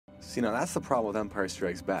See, now that's the problem with Empire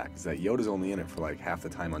Strikes Back, is that Yoda's only in it for like half the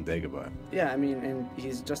time on Dagobah. Yeah, I mean, and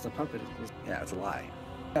he's just a puppet. Yeah, it's a lie.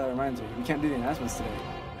 That reminds me, we can't do the announcements today.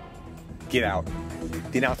 Get out.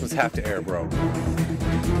 The announcements have to air, bro.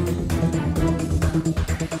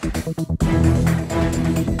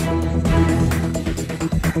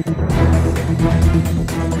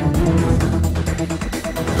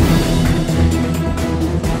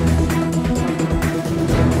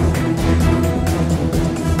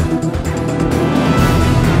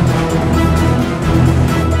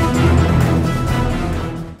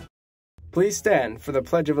 Please stand for the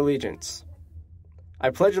Pledge of Allegiance. I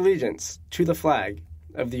pledge allegiance to the flag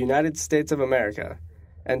of the United States of America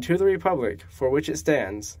and to the republic for which it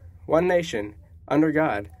stands, one nation, under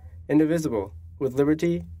God, indivisible, with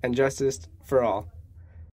liberty and justice for all.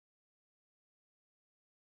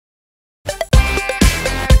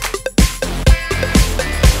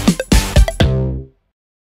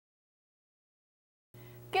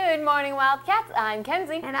 Good morning, Wildcats. I'm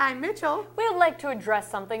Kenzie. And I'm Mitchell. We would like to address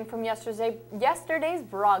something from yesterday's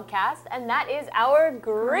broadcast, and that is our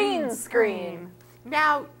green screen.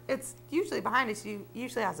 Now, it's usually behind us,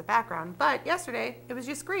 usually has a background, but yesterday it was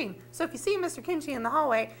just green. So if you see Mr. Kinchy in the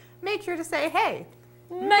hallway, make sure to say, hey,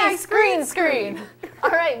 nice green screen. All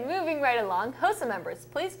right, moving right along. HOSA members,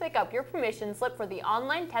 please pick up your permission slip for the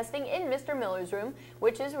online testing in Mr. Miller's room,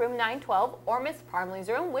 which is room 912, or Miss Parmley's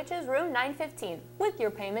room, which is room 915, with your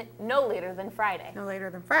payment no later than Friday. No later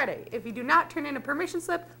than Friday. If you do not turn in a permission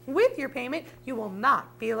slip with your payment, you will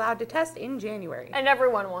not be allowed to test in January. And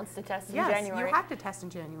everyone wants to test in January. Yes, you have to test in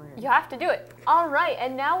January. You have to do it. All right,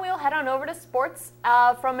 and now we'll head on over to sports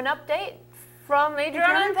from an update from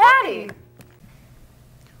Adriana and Patty.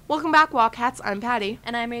 Welcome back, Wildcats. I'm Patty.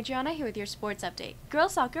 And I'm Adriana here with your sports update.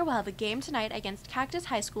 Girls soccer will have a game tonight against Cactus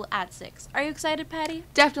High School at 6. Are you excited, Patty?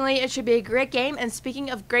 Definitely. It should be a great game. And speaking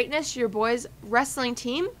of greatness, your boys wrestling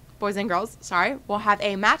team, boys and girls, will have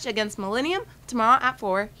a match against Millennium tomorrow at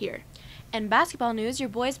 4 here. In basketball news, your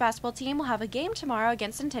boys basketball team will have a game tomorrow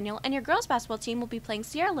against Centennial, and your girls basketball team will be playing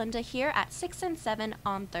Sierra Linda here at 6 and 7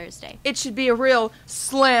 on Thursday. It should be a real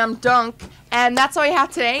slam dunk. And that's all we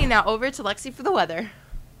have today. Now over to Lexi for the weather.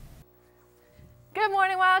 Good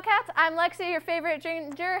morning, Wildcats. I'm Lexi, your favorite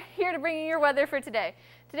ginger, here to bring you your weather for today.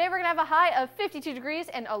 Today we're going to have a high of 52 degrees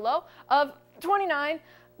and a low of 29,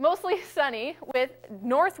 mostly sunny with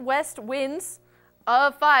northwest winds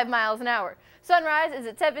of 5 miles an hour. Sunrise is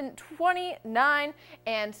at 7:29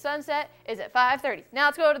 and sunset is at 5:30. Now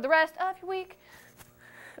let's go to the rest of your week.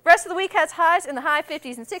 The rest of the week has highs in the high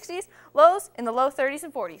 50s and 60s, lows in the low 30s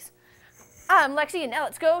and 40s. I'm Lexi, and now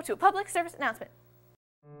let's go to a public service announcement.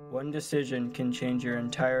 One decision can change your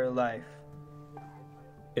entire life.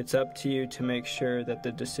 It's up to you to make sure that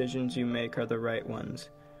the decisions you make are the right ones.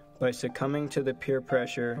 By succumbing to the peer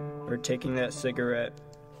pressure or taking that cigarette,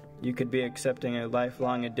 you could be accepting a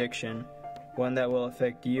lifelong addiction, one that will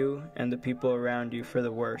affect you and the people around you for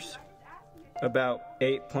the worse. About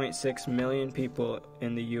 8.6 million people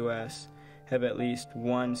in the U.S. have at least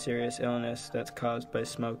one serious illness that's caused by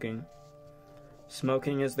smoking.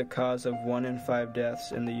 Smoking is the cause of 1 in 5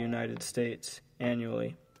 deaths in the United States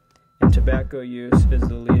annually, and tobacco use is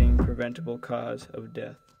the leading preventable cause of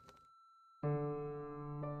death.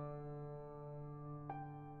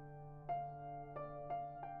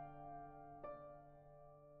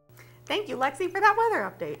 Thank you, Lexi, for that weather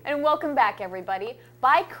update. And welcome back, everybody.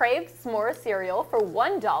 Buy Crave S'more cereal for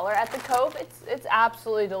 $1 at the Cove. It's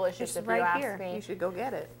absolutely delicious, if you ask me. You should go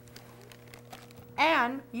get it.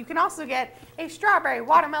 And you can also get a strawberry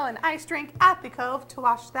watermelon ice drink at the Cove to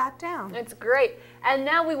wash that down. It's great. And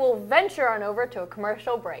now we will venture on over to a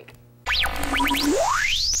commercial break.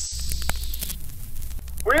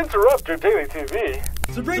 We interrupt your daily TV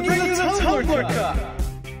to bring you the Tumblr Cup.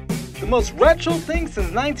 The most retro thing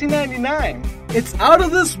since 1999. It's out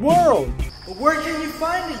of this world. But where can you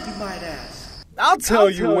find it, you might ask? I'll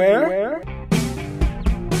tell you where.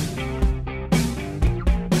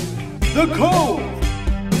 The Cove.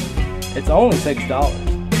 It's only $6.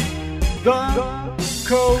 The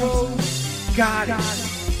Cove. Got it.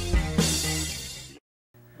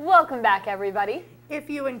 Welcome back, everybody. If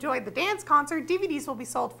you enjoyed the dance concert, DVDs will be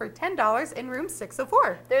sold for $10 in room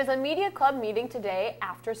 604. There's a media club meeting today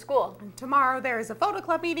after school. And tomorrow there is a photo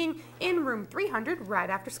club meeting in room 300 right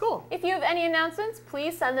after school. If you have any announcements,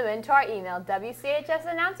 please send them in to our email,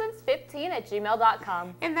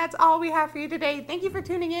 wchsannouncements15@gmail.com. And that's all we have for you today. Thank you for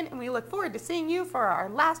tuning in, and we look forward to seeing you for our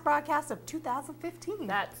last broadcast of 2015.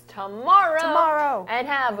 That's tomorrow. And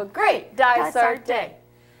have a great Dysart Day.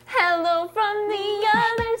 Hello from the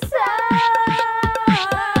other side.